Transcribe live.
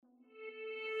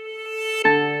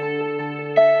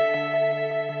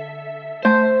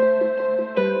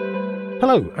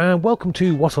Hello, and welcome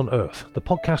to What on Earth, the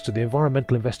podcast of the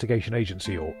Environmental Investigation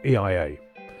Agency, or EIA.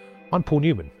 I'm Paul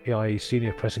Newman, EIA's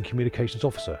Senior Press and Communications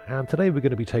Officer, and today we're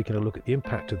going to be taking a look at the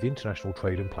impact of the international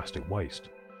trade in plastic waste.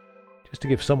 Just to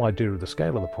give some idea of the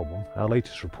scale of the problem, our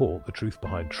latest report, The Truth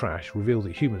Behind Trash, reveals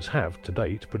that humans have, to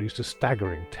date, produced a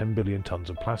staggering 10 billion tonnes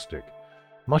of plastic,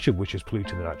 much of which is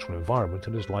polluting the natural environment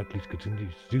and is likely to continue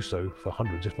to do so for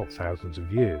hundreds if not thousands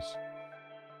of years.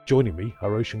 Joining me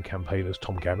are ocean campaigners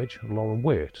Tom Gamage and Lauren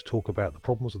Weir to talk about the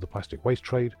problems of the plastic waste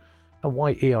trade and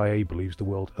why EIA believes the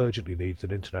world urgently needs an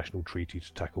international treaty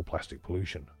to tackle plastic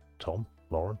pollution. Tom,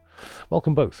 Lauren,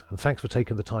 welcome both, and thanks for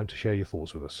taking the time to share your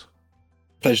thoughts with us.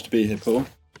 Pleasure to be here, Paul.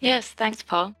 Yes, thanks,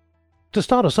 Paul. To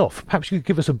start us off, perhaps you could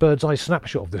give us a bird's eye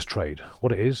snapshot of this trade,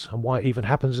 what it is and why it even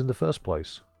happens in the first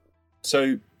place.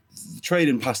 So the trade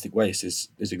in plastic waste is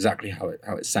exactly how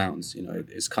it sounds. You know,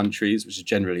 it's countries, which are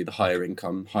generally the higher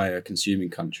income, higher consuming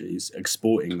countries,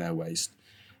 exporting their waste,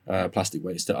 plastic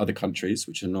waste, to other countries,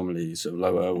 which are normally sort of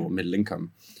lower or middle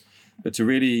income. But to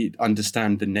really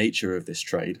understand the nature of this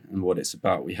trade and what it's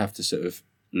about, we have to sort of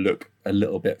look a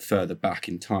little bit further back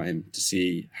in time to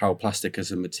see how plastic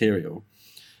as a material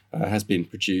has been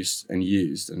produced and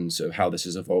used, and sort of how this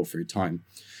has evolved through time.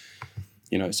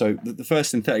 You know, so the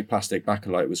first synthetic plastic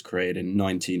bakelite was created in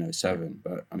 1907,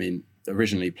 but I mean,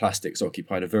 originally plastics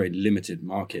occupied a very limited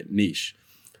market niche.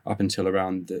 Up until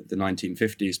around the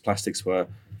 1950s, plastics were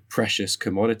precious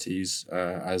commodities,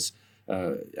 as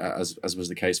was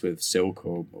the case with silk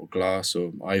or glass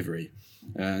or ivory.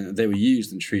 They were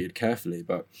used and treated carefully,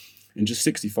 but in just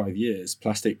 65 years,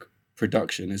 plastic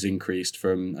production has increased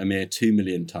from a mere 2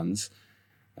 million tonnes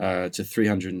to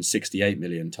 368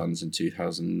 million tonnes in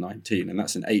 2019, and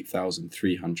that's an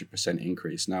 8,300%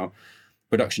 increase. Now,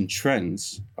 production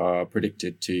trends are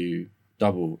predicted to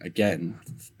double again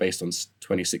based on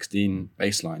 2016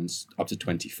 baselines up to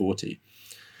 2040.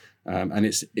 And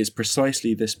it's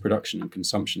precisely this production and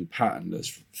consumption pattern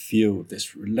that's fueled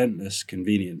this relentless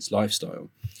convenience lifestyle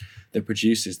that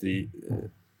produces the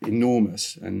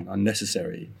enormous and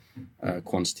unnecessary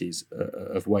quantities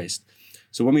of waste.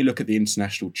 So when we look at the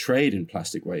international trade in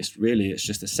plastic waste, really it's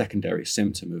just a secondary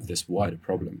symptom of this wider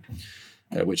problem,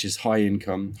 which is high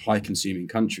income, high consuming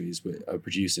countries are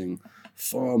producing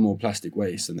far more plastic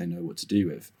waste than they know what to do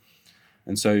with.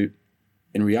 And so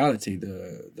in reality,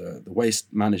 the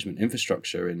waste management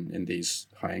infrastructure in these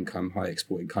high income, high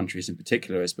exporting countries in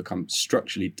particular has become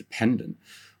structurally dependent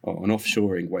on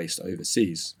offshoring waste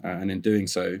overseas. And in doing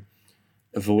so,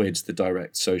 avoids the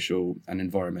direct social and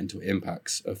environmental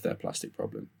impacts of their plastic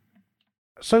problem.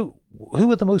 So,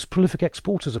 who are the most prolific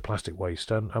exporters of plastic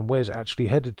waste, and where's it actually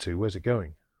headed to? Where's it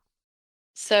going?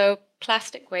 So,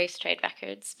 plastic waste trade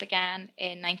records began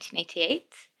in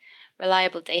 1988.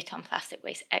 Reliable data on plastic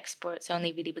waste exports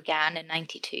only really began in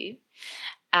 92.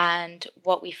 And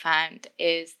what we found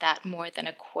is that more than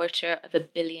 250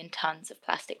 million tonnes of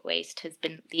plastic waste has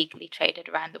been legally traded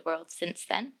around the world since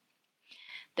then.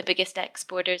 The biggest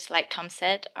exporters, like Tom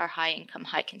said, are high-income,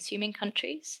 high-consuming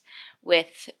countries,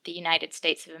 with the United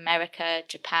States of America,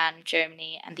 Japan,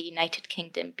 Germany, and the United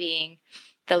Kingdom being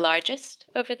the largest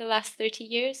over the last 30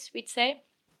 years, we'd say.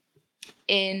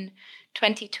 In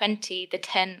 2020, the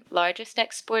 10 largest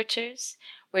exporters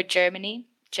were Germany,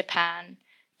 Japan,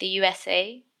 the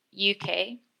USA,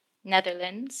 UK,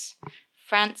 Netherlands,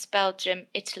 France, Belgium,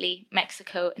 Italy,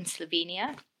 Mexico, and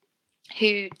Slovenia,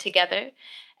 who together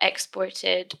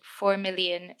exported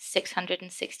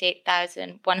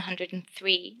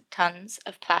 4,668,103 tonnes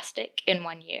of plastic in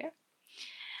 1 year.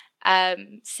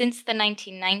 Since the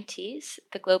 1990s,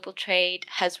 the global trade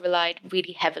has relied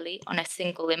really heavily on a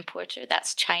single importer,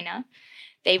 that's China.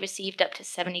 They received up to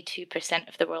 72%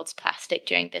 of the world's plastic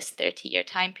during this 30-year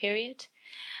time period.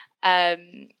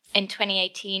 In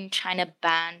 2018, China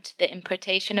banned the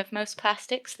importation of most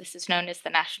plastics. This is known as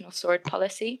the National Sword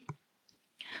Policy.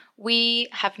 We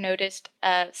have noticed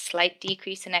a slight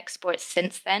decrease in exports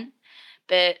since then,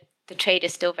 but the trade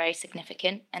is still very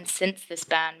significant. And since this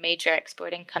ban, major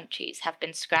exporting countries have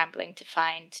been scrambling to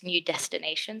find new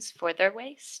destinations for their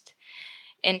waste.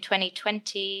 In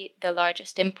 2020, the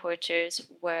largest importers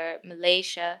were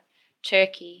Malaysia,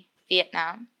 Turkey,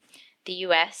 Vietnam, the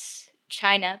US,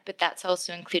 China, but that's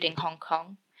also including Hong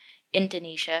Kong,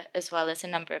 Indonesia, as well as a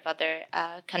number of other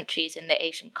countries in the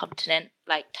Asian continent,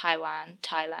 like Taiwan,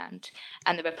 Thailand,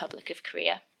 and the Republic of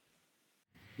Korea.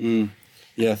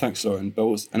 Yeah, thanks, Lauren.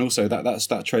 And also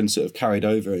that trend sort of carried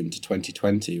over into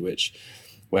 2020,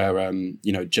 where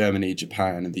Germany,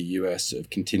 Japan, and the US sort of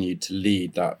continued to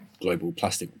lead that global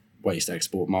plastic waste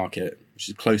export market, which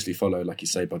is closely followed, like you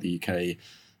say, by the UK,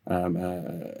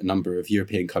 a number of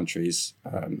European countries,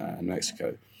 and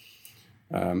Mexico.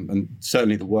 And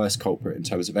certainly the worst culprit in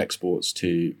terms of exports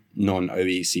to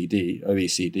non-OECD.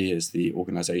 OECD is the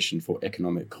Organization for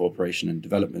Economic Cooperation and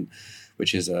Development,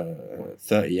 which is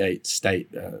 38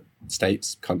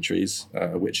 states, countries,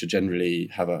 which are generally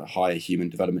have a high human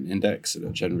development index and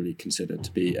are generally considered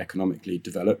to be economically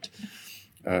developed.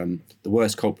 The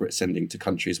worst culprit sending to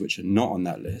countries which are not on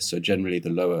that list, so generally the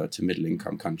lower to middle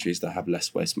income countries that have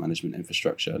less waste management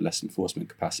infrastructure, less enforcement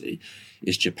capacity,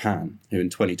 is Japan, who in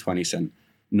 2020 sent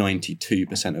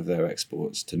 92% of their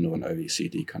exports to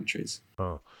non-OECD countries.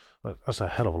 Oh, that's a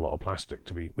hell of a lot of plastic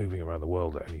to be moving around the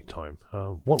world at any time.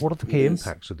 What are the key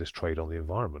impacts of this trade on the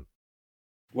environment?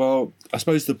 Well, I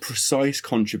suppose the precise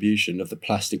contribution of the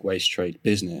plastic waste trade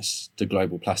business to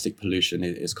global plastic pollution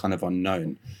is kind of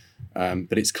unknown.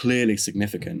 But it's clearly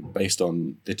significant based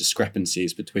on the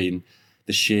discrepancies between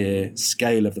the sheer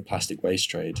scale of the plastic waste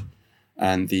trade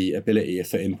and the ability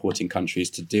for importing countries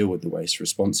to deal with the waste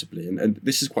responsibly. And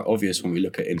this is quite obvious when we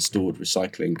look at installed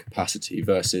recycling capacity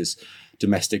versus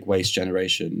domestic waste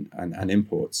generation and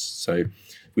imports. So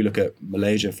if we look at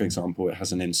Malaysia, for example, it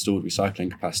has an installed recycling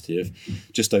capacity of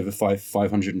just over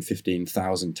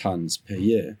 515,000 tonnes per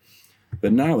year.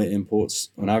 But now it imports,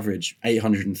 on average,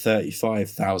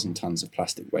 835,000 tonnes of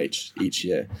plastic waste each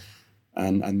year.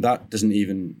 And that doesn't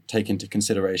even take into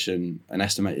consideration an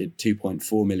estimated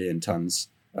 2.4 million tonnes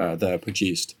that are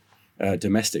produced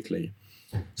domestically.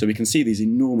 So we can see these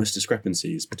enormous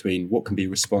discrepancies between what can be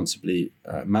responsibly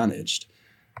managed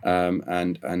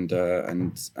and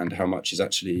how much is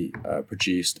actually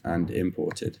produced and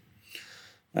imported.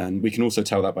 And we can also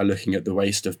tell that by looking at the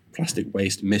waste of plastic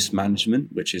waste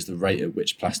mismanagement, which is the rate at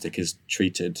which plastic is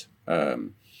treated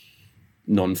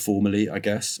non-formally, I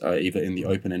guess, either in the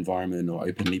open environment or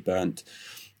openly burnt.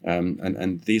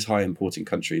 And these high importing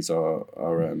countries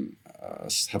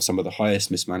have some of the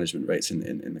highest mismanagement rates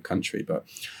in the country. But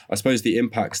I suppose the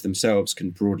impacts themselves can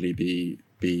broadly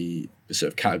be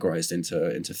sort of categorized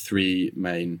into three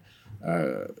main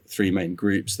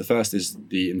groups. The first is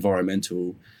the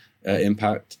environmental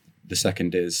impact. The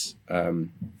second is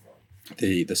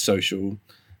the social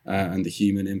and the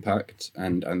human impact,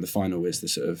 and the final is the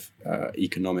sort of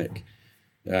economic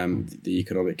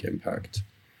impact.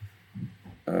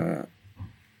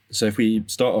 So if we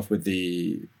start off with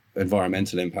the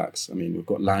environmental impacts, I mean, we've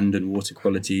got land and water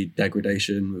quality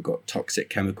degradation, we've got toxic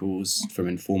chemicals from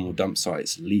informal dump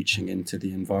sites leaching into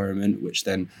the environment, which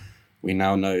then we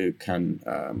now know can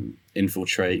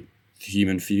infiltrate the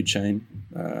human food chain.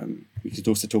 We could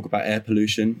also talk about air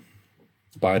pollution,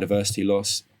 biodiversity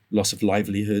loss of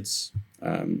livelihoods.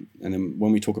 And then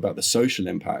when we talk about the social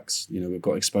impacts, we've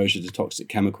got exposure to toxic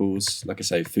chemicals, like I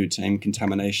say, food chain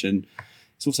contamination.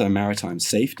 It's also a maritime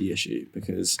safety issue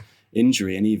because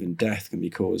injury and even death can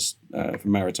be caused for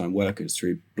maritime workers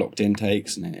through blocked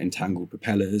intakes and entangled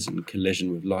propellers and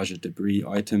collision with larger debris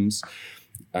items.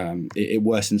 It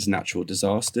worsens natural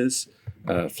disasters,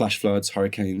 flash floods,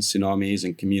 hurricanes, tsunamis,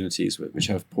 and communities which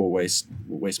have poor waste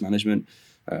management,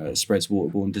 spreads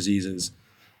waterborne diseases.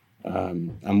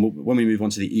 And when we move on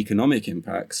to the economic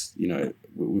impacts,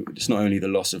 it's not only the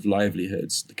loss of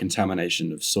livelihoods, the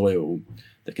contamination of soil,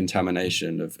 the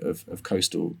contamination of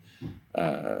coastal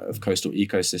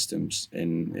ecosystems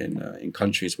in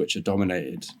countries which are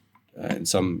dominated in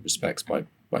some respects by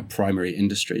primary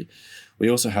industry. We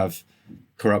also have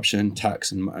corruption,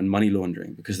 tax, and money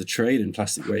laundering, because the trade in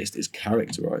plastic waste is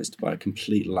characterized by a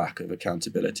complete lack of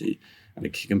accountability and a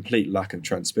complete lack of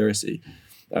transparency,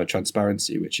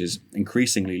 which is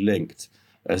increasingly linked,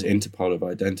 as Interpol have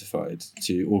identified,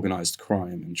 to organized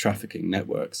crime and trafficking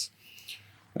networks.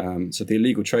 So the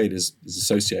illegal trade is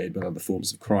associated with other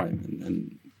forms of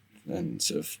crime and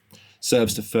sort of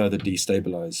serves to further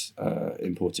destabilize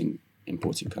importing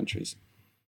countries.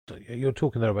 So you're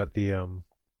talking there about the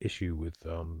issue with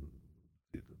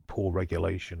poor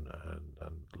regulation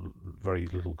and very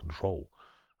little control.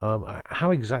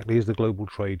 How exactly is the global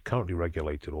trade currently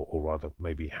regulated, or rather,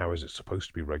 maybe how is it supposed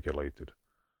to be regulated?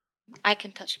 I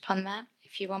can touch upon that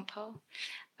if you want, Paul.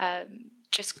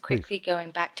 Just quickly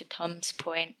going back to Tom's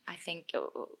point, I think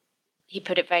he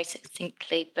put it very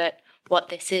succinctly, but what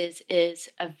this is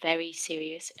a very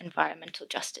serious environmental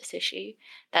justice issue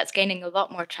that's gaining a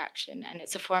lot more traction, and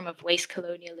it's a form of waste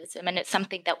colonialism, and it's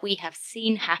something that we have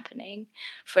seen happening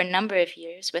for a number of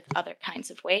years with other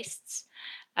kinds of wastes.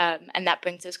 And that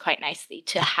brings us quite nicely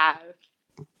to how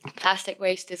plastic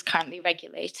waste is currently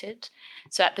regulated.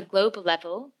 So at the global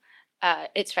level,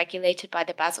 it's regulated by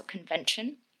the Basel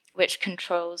Convention, which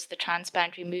controls the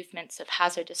transboundary movements of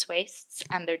hazardous wastes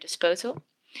and their disposal.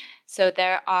 So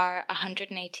there are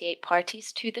 188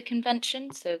 parties to the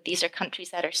convention. So these are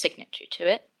countries that are signatory to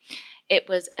it. It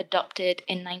was adopted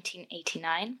in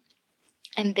 1989,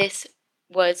 and this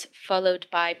was followed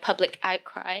by public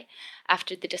outcry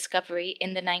after the discovery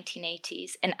in the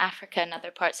 1980s in Africa and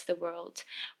other parts of the world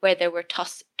where there were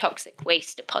toxic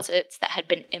waste deposits that had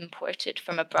been imported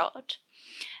from abroad.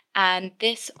 And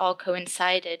this all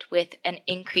coincided with an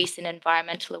increase in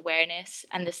environmental awareness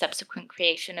and the subsequent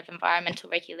creation of environmental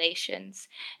regulations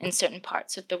in certain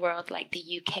parts of the world, like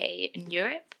the UK and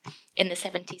Europe, in the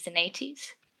 70s and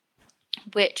 80s,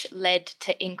 which led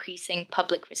to increasing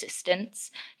public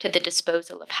resistance to the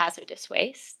disposal of hazardous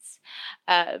wastes.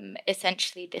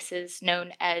 Essentially, this is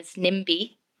known as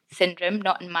NIMBY syndrome,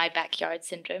 not in my backyard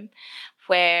syndrome,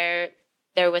 where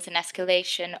there was an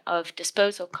escalation of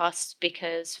disposal costs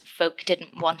because folk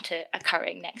didn't want it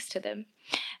occurring next to them.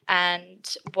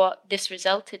 And what this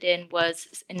resulted in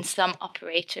was, in some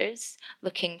operators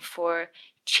looking for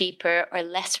cheaper or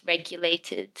less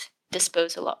regulated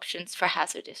disposal options for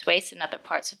hazardous waste in other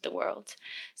parts of the world.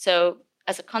 So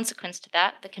as a consequence to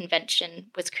that, the convention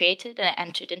was created and it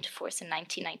entered into force in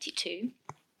 1992.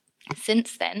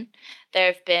 Since then, there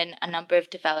have been a number of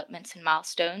developments and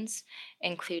milestones,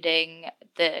 including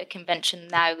the convention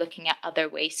now looking at other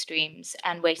waste streams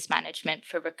and waste management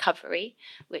for recovery,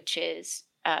 which is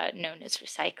known as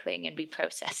recycling and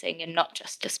reprocessing and not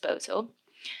just disposal.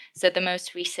 So the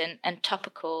most recent and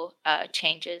topical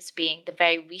changes being the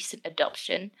very recent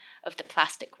adoption of the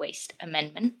plastic waste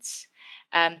amendments.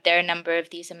 There are a number of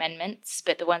these amendments,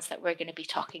 but the ones that we're going to be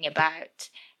talking about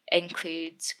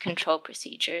includes control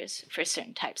procedures for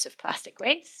certain types of plastic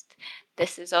waste.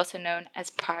 This is also known as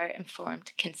prior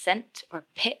informed consent, or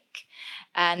PIC,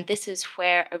 and this is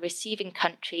where a receiving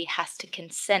country has to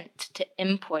consent to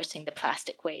importing the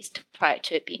plastic waste prior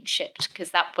to it being shipped,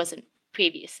 because that wasn't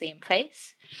previously in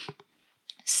place.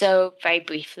 So very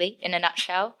briefly, in a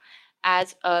nutshell,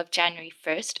 as of January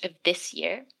 1st of this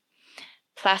year,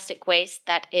 plastic waste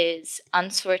that is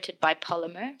unsorted by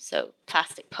polymer, so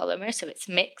plastic polymer, so it's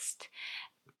mixed,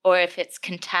 or if it's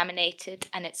contaminated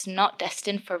and it's not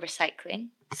destined for recycling,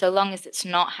 so long as it's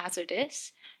not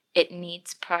hazardous, it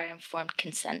needs prior informed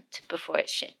consent before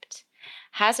it's shipped.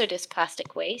 Hazardous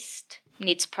plastic waste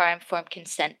needs prior informed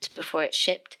consent before it's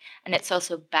shipped, and it's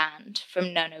also banned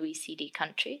from non-OECD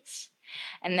countries.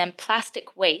 And then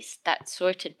plastic waste that's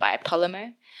sorted by a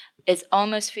polymer is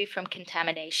almost free from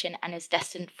contamination and is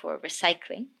destined for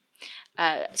recycling,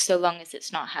 so long as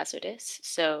it's not hazardous.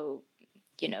 So,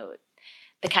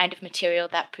 the kind of material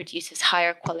that produces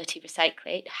higher quality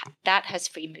recyclate, that has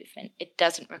free movement. It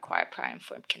doesn't require prior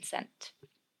informed consent.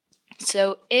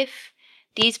 So if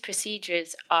these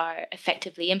procedures are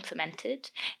effectively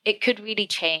implemented, it could really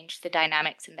change the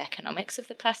dynamics and the economics of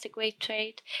the plastic waste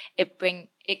trade. It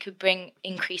could bring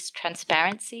increased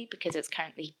transparency because it's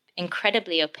currently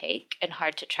incredibly opaque and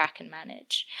hard to track and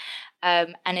manage.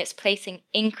 And it's placing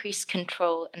increased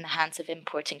control in the hands of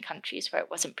importing countries where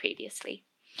it wasn't previously.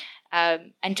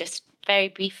 And just very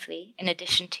briefly, in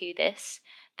addition to this,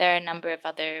 there are a number of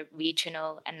other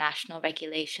regional and national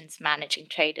regulations managing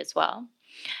trade as well.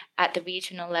 At the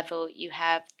regional level, you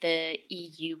have the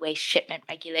EU Waste Shipment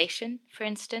Regulation, for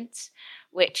instance,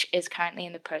 which is currently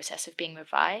in the process of being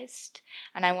revised.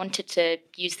 And I wanted to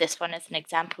use this one as an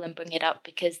example and bring it up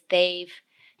because they've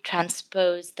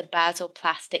transposed the Basel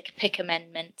Plastic PIC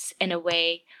amendments in a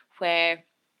way where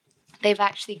they've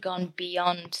actually gone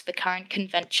beyond the current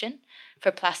convention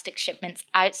for plastic shipments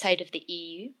outside of the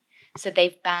EU. So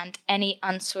they've banned any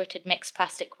unsorted mixed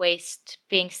plastic waste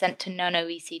being sent to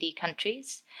non-OECD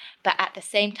countries. But at the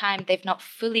same time, they've not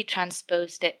fully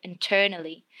transposed it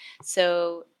internally.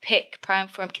 So PIC, prior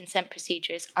informed consent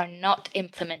procedures, are not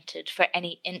implemented for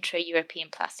any intra-European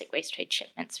plastic waste trade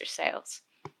shipments or sales.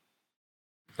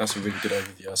 That's a really good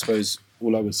overview. I suppose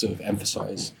all I would sort of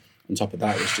emphasise on top of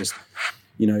that is just,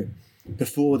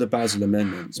 before the Basel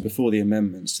amendments, before the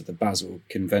amendments to the Basel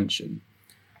Convention,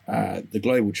 the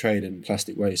global trade in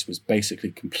plastic waste was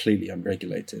basically completely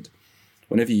unregulated.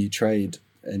 Whenever you trade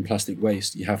in plastic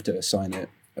waste, you have to assign it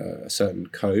a certain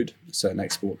code, a certain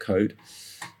export code,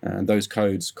 and those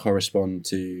codes correspond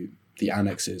to the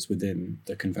annexes within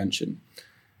the convention.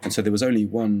 And so there was only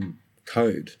one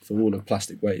code for all of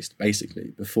plastic waste,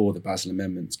 basically, before the Basel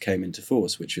Amendments came into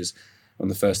force, which was on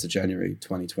the 1st of January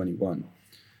 2021.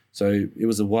 So it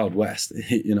was a Wild West,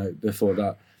 before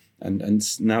that.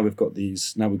 And now we've got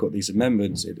these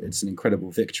amendments. It's an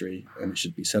incredible victory, and it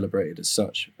should be celebrated as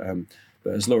such.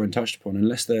 But as Lauren touched upon,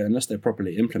 unless they're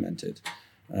properly implemented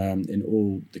in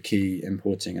all the key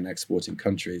importing and exporting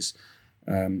countries,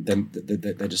 then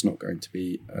they're just not going to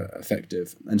be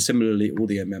effective. And similarly, all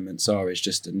the amendments is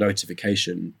just a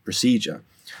notification procedure.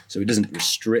 So it doesn't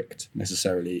restrict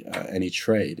necessarily any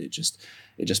trade. It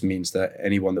just means that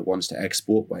anyone that wants to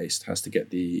export waste has to get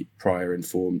the prior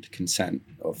informed consent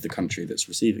of the country that's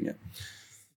receiving it.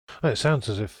 It sounds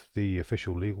as if the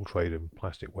official legal trade in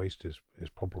plastic waste is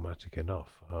problematic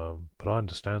enough. But I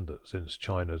understand that since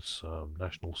China's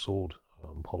national sword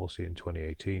policy in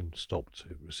 2018 stopped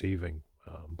receiving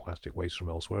plastic waste from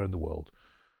elsewhere in the world,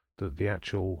 that the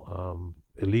actual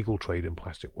illegal trade in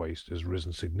plastic waste has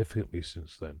risen significantly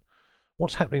since then.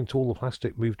 What's happening to all the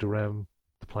plastic moved around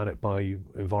the planet by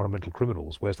environmental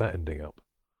criminals? Where's that ending up?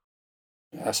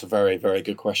 That's a very, very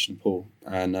good question, Paul.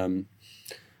 And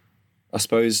I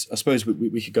suppose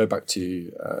we could go back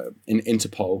to in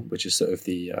Interpol, which is sort of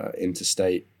the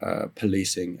interstate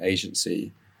policing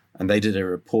agency, and they did a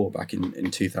report back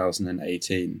in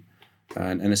 2018.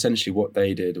 And essentially what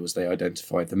they did was they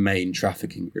identified the main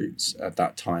trafficking routes at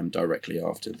that time directly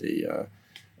after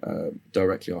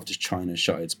China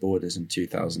shut its borders in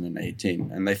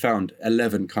 2018. And they found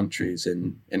 11 countries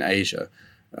in Asia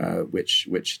which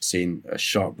had seen a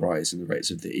sharp rise in the rates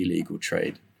of the illegal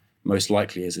trade, most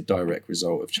likely as a direct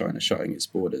result of China shutting its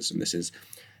borders. And this is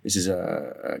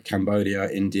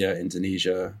Cambodia, India,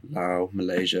 Indonesia, Laos,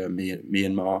 Malaysia,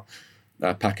 Myanmar,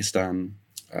 Pakistan,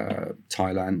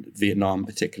 Thailand, Vietnam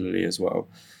particularly as well.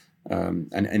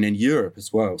 And in Europe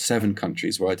as well, 7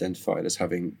 countries were identified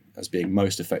as being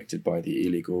most affected by the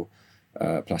illegal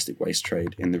plastic waste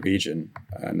trade in the region,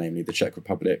 namely the Czech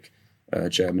Republic,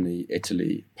 Germany,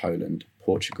 Italy, Poland,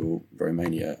 Portugal,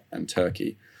 Romania, and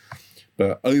Turkey.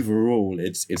 But overall,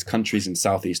 it's countries in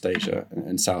Southeast Asia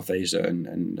and South Asia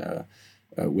and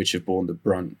which have borne the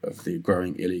brunt of the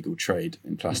growing illegal trade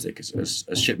in plastic as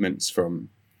shipments from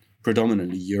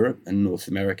predominantly Europe and North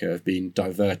America have been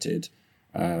diverted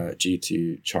due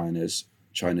to China's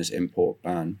import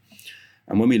ban.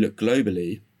 And when we look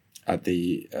globally at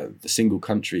the single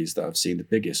countries that have seen the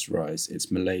biggest rise, it's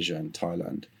Malaysia and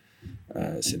Thailand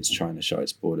since China shut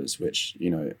its borders, which,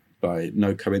 by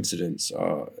no coincidence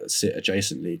sit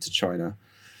adjacently to China.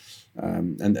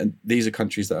 And these are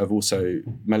countries that have also,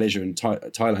 Malaysia and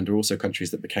Thailand are also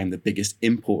countries that became the biggest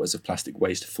importers of plastic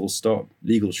waste, full stop,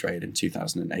 legal trade in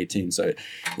 2018. So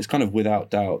it's kind of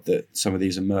without doubt that some of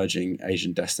these emerging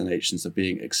Asian destinations are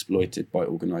being exploited by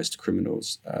organized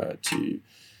criminals to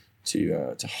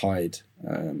hide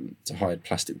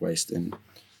plastic waste in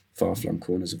far-flung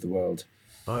corners of the world.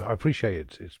 I appreciate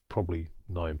it. It's probably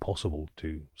not impossible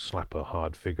to slap a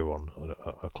hard figure on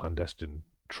a clandestine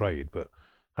trade, but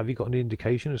have you got any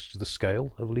indication as to the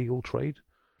scale of legal trade?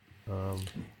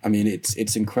 I mean,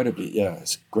 it's incredibly,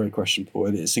 it's a great question, Paul.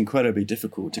 And it's incredibly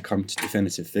difficult to come to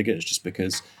definitive figures just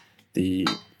because the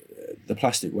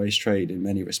plastic waste trade in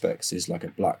many respects is like a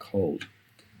black hole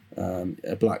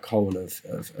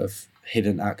of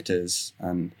hidden actors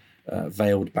and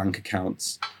veiled bank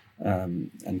accounts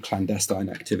and clandestine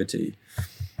activity.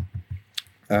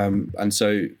 And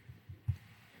so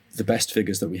the best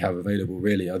figures that we have available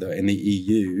really are that in the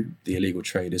EU, the illegal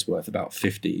trade is worth about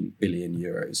 15 billion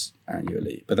euros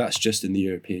annually. But that's just in the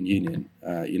European Union,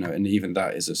 and even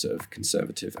that is a sort of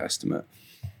conservative estimate.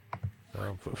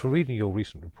 For reading your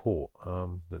recent report,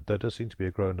 there does seem to be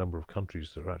a growing number of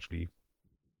countries that are actually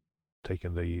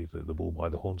taking the bull by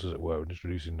the horns, as it were, and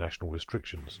introducing national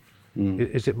restrictions.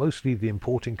 Is it mostly the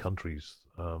importing countries,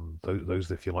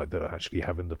 those, if you like, that are actually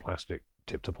having the plastic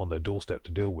tipped up on their doorstep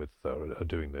to deal with, are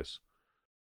doing this?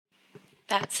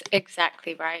 That's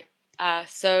exactly right.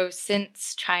 So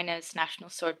since China's national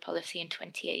sword policy in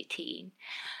 2018,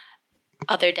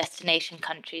 other destination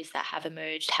countries that have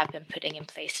emerged have been putting in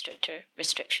place stricter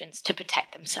restrictions to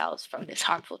protect themselves from this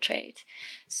harmful trade.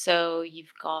 So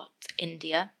you've got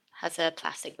India has a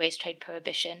plastic waste trade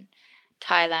prohibition,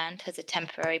 Thailand has a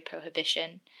temporary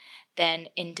prohibition, then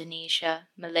Indonesia,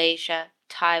 Malaysia,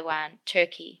 Taiwan,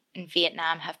 Turkey, and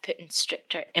Vietnam have put in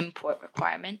stricter import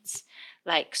requirements,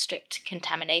 like strict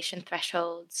contamination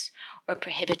thresholds, or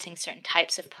prohibiting certain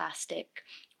types of plastic,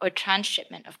 or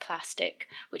transshipment of plastic,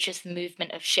 which is the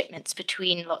movement of shipments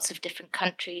between lots of different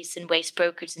countries and waste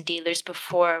brokers and dealers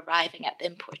before arriving at the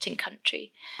importing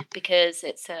country, because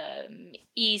it's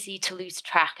easy to lose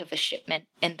track of a shipment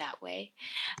in that way.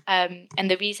 And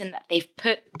the reason that they've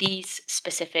put these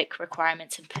specific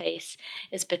requirements in place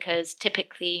is because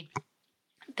typically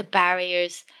the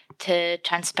barriers to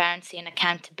transparency and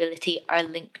accountability are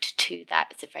linked to that.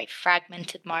 It's a very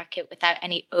fragmented market without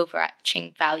any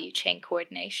overarching value chain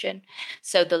coordination.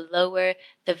 So the lower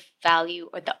the value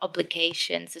or the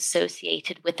obligations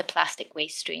associated with the plastic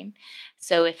waste stream,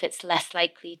 so if it's less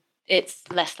likely it's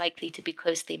less likely to be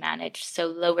closely managed. So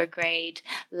lower grade,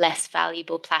 less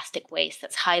valuable plastic waste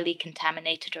that's highly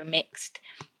contaminated or mixed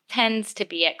tends to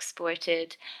be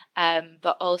exported,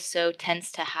 but also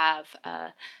tends to have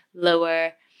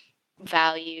lower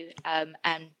value,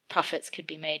 and profits could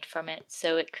be made from it.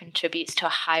 So it contributes to a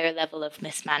higher level of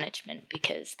mismanagement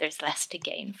because there's less to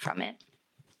gain from it.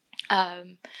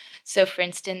 So for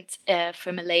instance,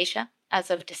 for Malaysia, as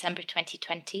of December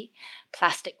 2020,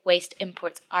 plastic waste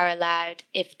imports are allowed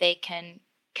if they can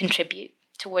contribute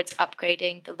towards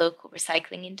upgrading the local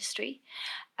recycling industry.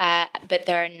 But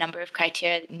there are a number of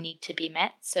criteria that need to be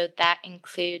met. So that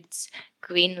includes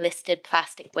green listed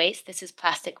plastic waste. This is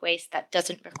plastic waste that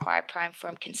doesn't require prior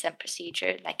informed consent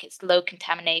procedure, like it's low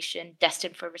contamination,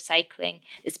 destined for recycling.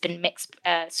 It's been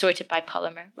sorted by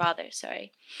polymer,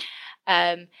 sorry.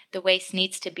 The waste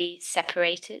needs to be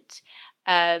separated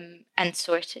and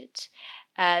sorted.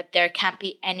 There can't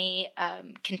be any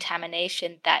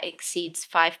contamination that exceeds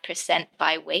 5%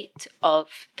 by weight of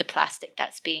the plastic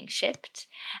that's being shipped,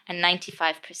 and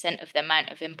 95% of the amount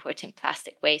of importing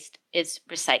plastic waste is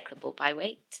recyclable by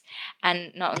weight.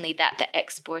 And not only that, the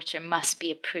exporter must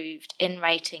be approved in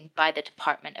writing by the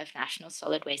Department of National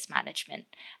Solid Waste Management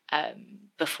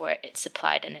before it's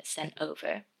supplied and it's sent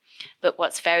over. But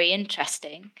what's very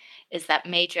interesting is that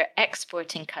major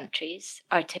exporting countries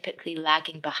are typically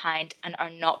lagging behind and are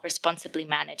not responsibly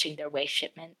managing their waste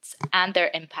shipments and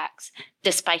their impacts,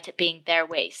 despite it being their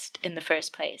waste in the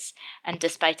first place, and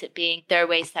despite it being their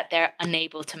waste that they're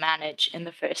unable to manage in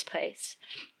the first place.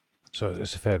 So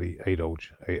it's a fairly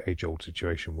age-old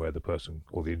situation where the person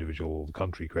or the individual or the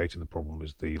country creating the problem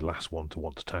is the last one to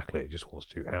want to tackle it. It just wants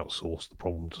to outsource the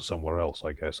problem to somewhere else,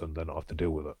 I guess, and then not have to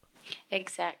deal with it.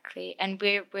 Exactly. And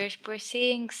we're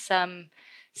seeing some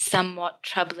somewhat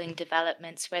troubling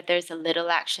developments where there's a little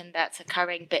action that's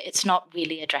occurring, but it's not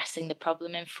really addressing the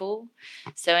problem in full.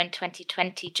 So in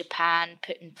 2020, Japan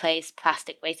put in place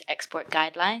plastic waste export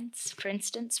guidelines, for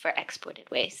instance, for exported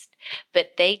waste,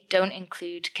 but they don't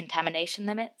include contamination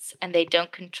limits, and they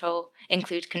don't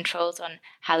include controls on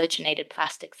halogenated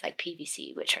plastics like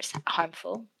PVC, which are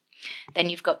harmful. Then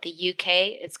you've got the UK.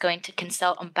 It's going to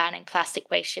consult on banning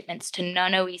plastic waste shipments to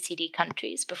non-OECD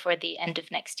countries before the end of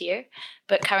next year.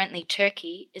 But currently,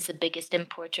 Turkey is the biggest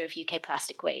importer of UK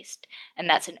plastic waste, and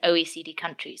that's an OECD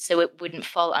country, so it wouldn't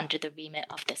fall under the remit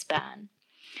of this ban.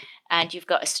 And you've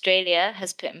got Australia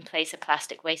has put in place a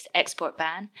plastic waste export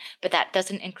ban, but that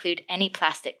doesn't include any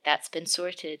plastic that's been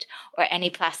sorted or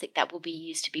any plastic that will be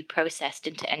used to be processed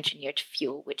into engineered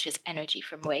fuel, which is energy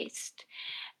from waste.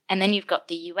 And then you've got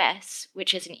the US,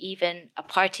 which isn't even a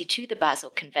party to the Basel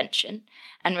Convention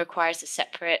and requires a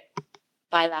separate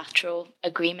bilateral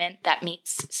agreement that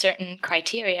meets certain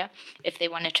criteria if they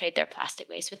want to trade their plastic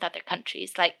waste with other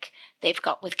countries, like they've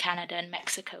got with Canada and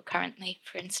Mexico currently,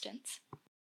 for instance.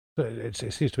 It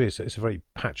seems to me it's a very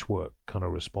patchwork kind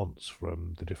of response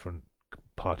from the different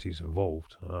parties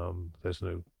involved. There's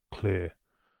no clear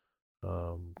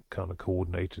kind of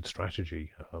coordinated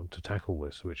strategy to tackle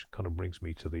this, which kind of brings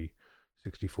me to the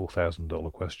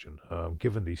 $64,000 question.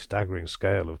 Given the staggering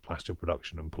scale of plastic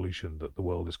production and pollution that the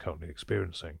world is currently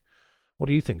experiencing, what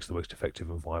do you think is the most effective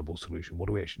and viable solution? What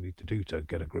do we actually need to do to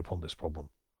get a grip on this problem?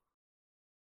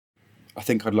 I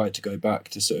think I'd like to go back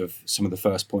to sort of some of the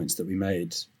first points that we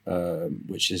made,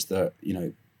 which is that, you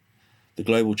know, the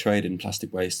global trade in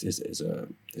plastic waste is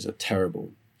a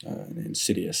terrible an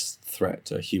insidious threat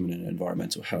to human and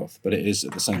environmental health, but it is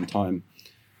at the same time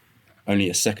only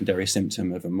a secondary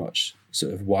symptom of a much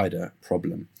sort of wider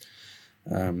problem,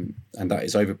 and that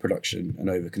is overproduction and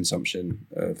overconsumption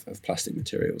of plastic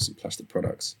materials and plastic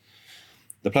products.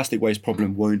 The plastic waste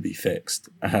problem won't be fixed,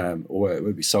 or it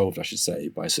won't be solved, I should say,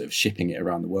 by sort of shipping it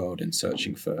around the world and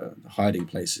searching for hiding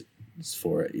places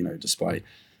for it, you know, despite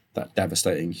that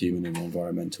devastating human and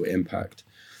environmental impact.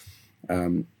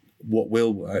 What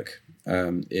will work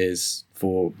is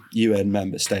for UN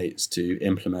member states to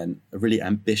implement a really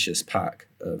ambitious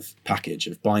package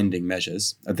of binding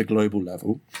measures at the global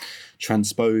level,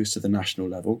 transposed to the national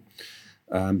level,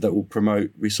 that will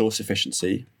promote resource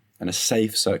efficiency and a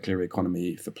safe circular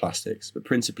economy for plastics, but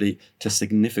principally to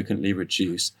significantly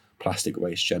reduce plastic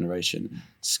waste generation,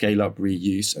 scale up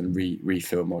reuse and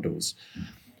refill models.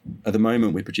 At the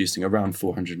moment, we're producing around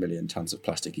 400 million tons of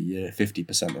plastic a year.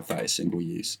 50% of that is single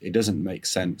use. It doesn't make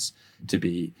sense to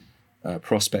be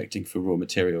prospecting for raw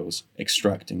materials,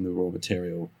 extracting the raw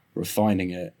material,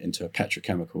 refining it into a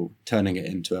petrochemical, turning it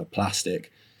into a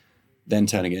plastic, then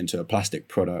turning it into a plastic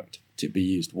product to be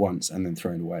used once and then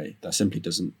thrown away. That simply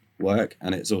doesn't work,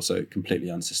 and it's also completely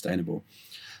unsustainable.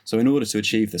 So in order to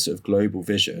achieve this sort of global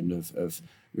vision of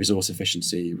resource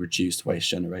efficiency, reduced waste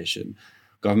generation.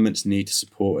 Governments need to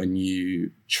support a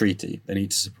new treaty. They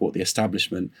need to support the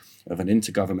establishment of an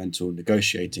intergovernmental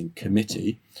negotiating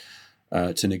committee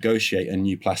to negotiate a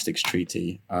new plastics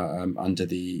treaty under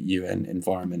the UN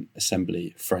Environment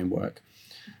Assembly framework.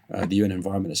 The UN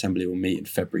Environment Assembly will meet in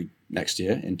February next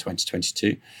year, in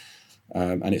 2022.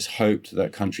 And it's hoped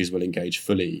that countries will engage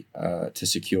fully to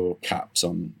secure caps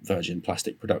on virgin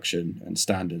plastic production and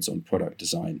standards on product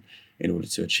design in order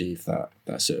to achieve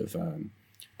that sort of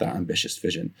that ambitious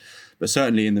vision. But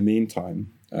certainly in the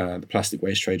meantime, the plastic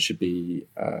waste trade should be,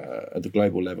 at the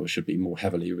global level, should be more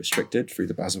heavily restricted through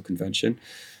the Basel Convention.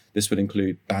 This would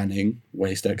include banning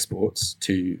waste exports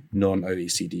to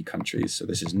non-OECD countries. So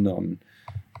this is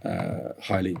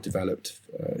highly developed,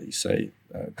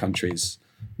 countries,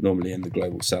 normally in the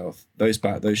global south. Those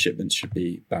shipments should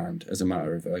be banned as a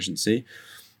matter of urgency.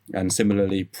 And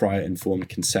similarly, prior informed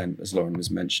consent, as Lauren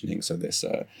was mentioning. So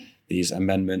these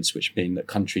amendments, which mean that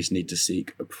countries need to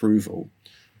seek approval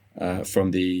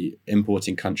from the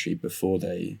importing country before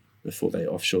they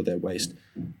offshore their waste.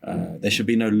 There should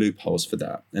be no loopholes for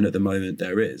that. And at the moment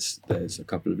there's a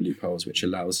couple of loopholes which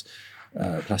allows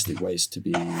plastic waste to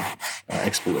be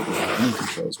exported without any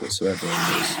controls whatsoever.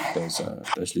 And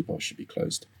those loopholes should be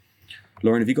closed.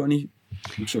 Lauren, have you got any?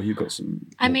 I'm sure you've got some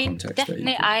context.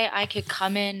 Definitely I could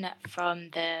come in from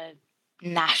the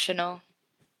national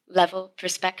level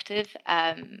perspective,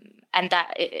 and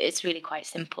that it's really quite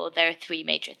simple. There are three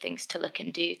major things to look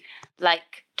and do.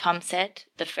 Like Tom said,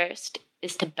 the first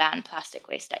is to ban plastic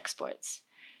waste exports.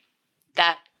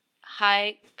 That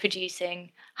high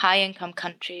producing, high income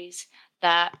countries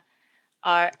that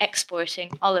are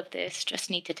exporting all of this just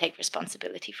need to take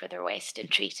responsibility for their waste and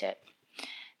treat it.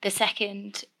 The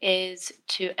second is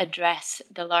to address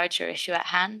the larger issue at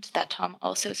hand that Tom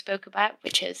also spoke about,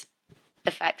 which is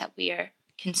the fact that we are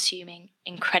consuming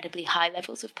incredibly high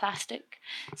levels of plastic.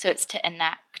 So it's to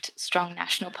enact strong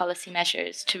national policy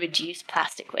measures to reduce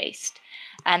plastic waste.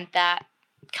 And that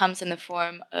comes in the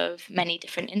form of many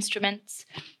different instruments.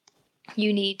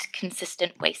 You need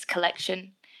consistent waste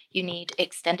collection. You need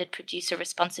extended producer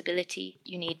responsibility.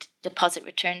 You need deposit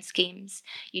return schemes.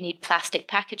 You need plastic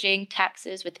packaging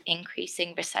taxes with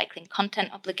increasing recycling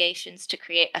content obligations to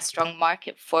create a strong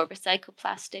market for recycled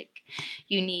plastic.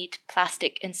 You need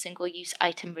plastic and single-use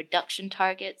item reduction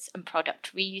targets and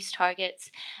product reuse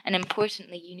targets. And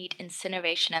importantly, you need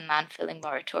incineration and landfilling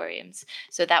moratoriums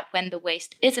so that when the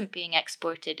waste isn't being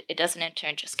exported, it doesn't in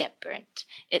turn just get burnt.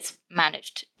 It's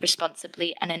managed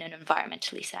responsibly and in an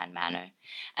environmentally sound manner.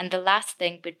 And the last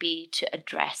thing would be to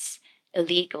address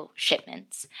illegal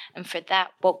shipments. And for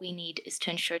that, what we need is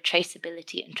to ensure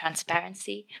traceability and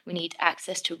transparency. We need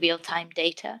access to real-time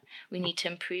data. We need to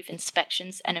improve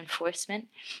inspections and enforcement.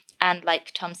 And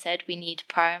like Tom said, we need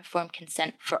prior informed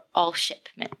consent for all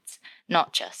shipments,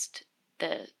 not just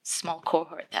the small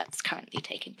cohort that's currently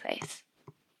taking place.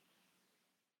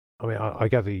 I mean, I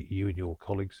gather you and your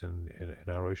colleagues in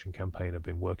our ocean campaign have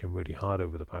been working really hard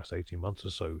over the past 18 months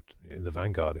or so in the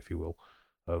vanguard, if you will,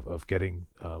 of getting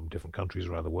different countries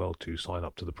around the world to sign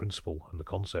up to the principle and the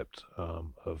concept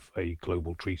of a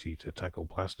global treaty to tackle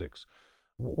plastics.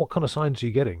 What kind of signs are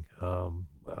you getting?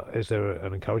 Is there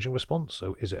an encouraging response?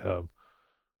 So is it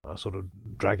sort of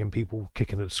dragging people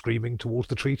kicking and screaming towards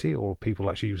the treaty, or people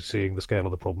actually seeing the scale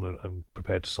of the problem and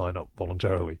prepared to sign up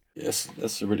voluntarily? Yes,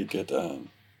 that's a really good...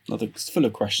 it's full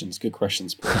of questions. Good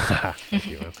questions, Paul. Thank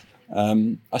you,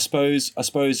 man. I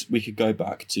suppose we could go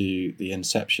back to the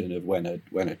inception of when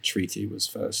a treaty was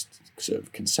first sort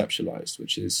of conceptualized,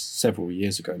 which is several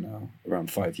years ago now,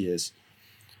 around 5 years,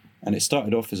 and it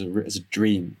started off as a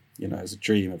dream, as a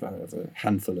dream of a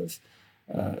handful of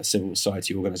civil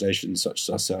society organizations such as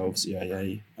ourselves,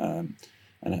 EIA, and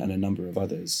a number of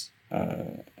others,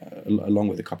 along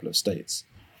with a couple of states.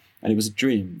 And it was a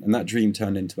dream, and that dream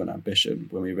turned into an ambition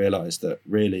when we realized that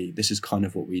really this is kind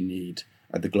of what we need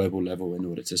at the global level in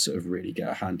order to sort of really get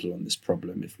a handle on this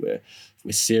problem. If we're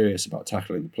serious about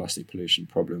tackling the plastic pollution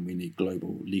problem, we need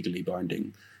global, legally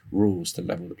binding rules to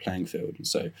level the playing field. And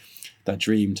so that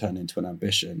dream turned into an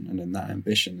ambition, and then that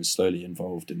ambition has slowly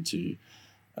evolved into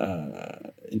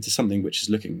something which is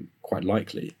looking quite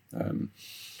likely.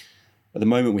 At the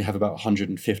moment, we have about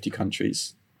 150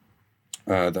 countries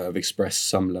that have expressed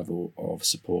some level of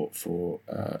support for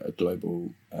a global,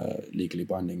 legally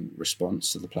binding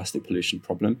response to the plastic pollution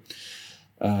problem.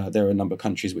 There are a number of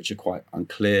countries which are quite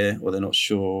unclear, or they're not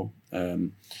sure.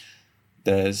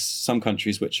 There's some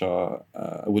countries which are,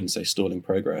 I wouldn't say stalling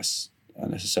progress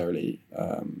necessarily,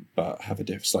 but have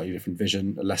a slightly different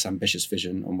vision, a less ambitious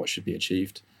vision on what should be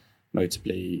achieved.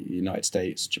 notably the United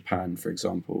States, Japan, for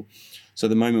example. So at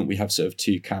the moment we have sort of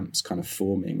two camps kind of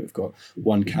forming. We've got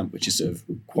one camp which is sort of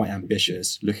quite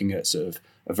ambitious, looking at sort of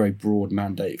a very broad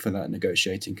mandate for that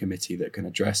negotiating committee that can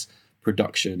address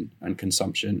production and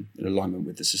consumption in alignment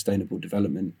with the Sustainable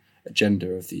Development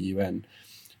Agenda of the UN.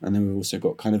 And then we've also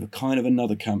got kind of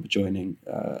another camp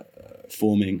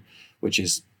forming, which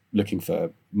is looking for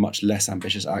much less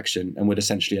ambitious action and would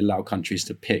essentially allow countries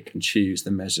to pick and choose the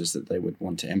measures that they would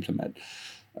want to implement,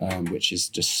 which is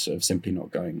just sort of simply not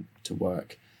going to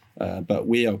work. But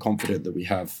we are confident that we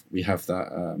have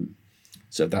that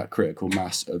sort of that critical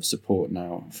mass of support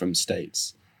now from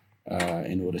states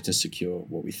in order to secure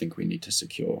what we think we need to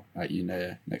secure at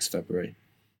UNEA next February.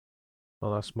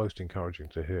 Well, that's most encouraging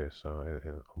to hear. So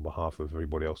on behalf of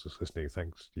everybody else that's listening,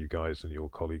 thanks to you guys and your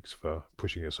colleagues for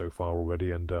pushing it so far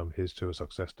already, and here's to a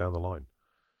success down the line.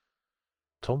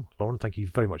 Tom, Lauren, thank you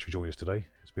very much for joining us today.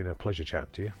 It's been a pleasure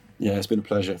chatting to you. Yeah, it's been a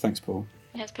pleasure. Thanks, Paul.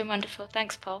 Yeah, it's been wonderful.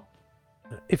 Thanks, Paul.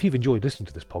 If you've enjoyed listening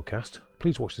to this podcast,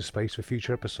 please watch this space for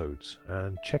future episodes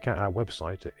and check out our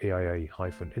website at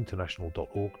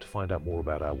eia-international.org to find out more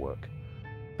about our work.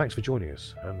 Thanks for joining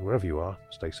us, and wherever you are,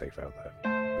 stay safe out there.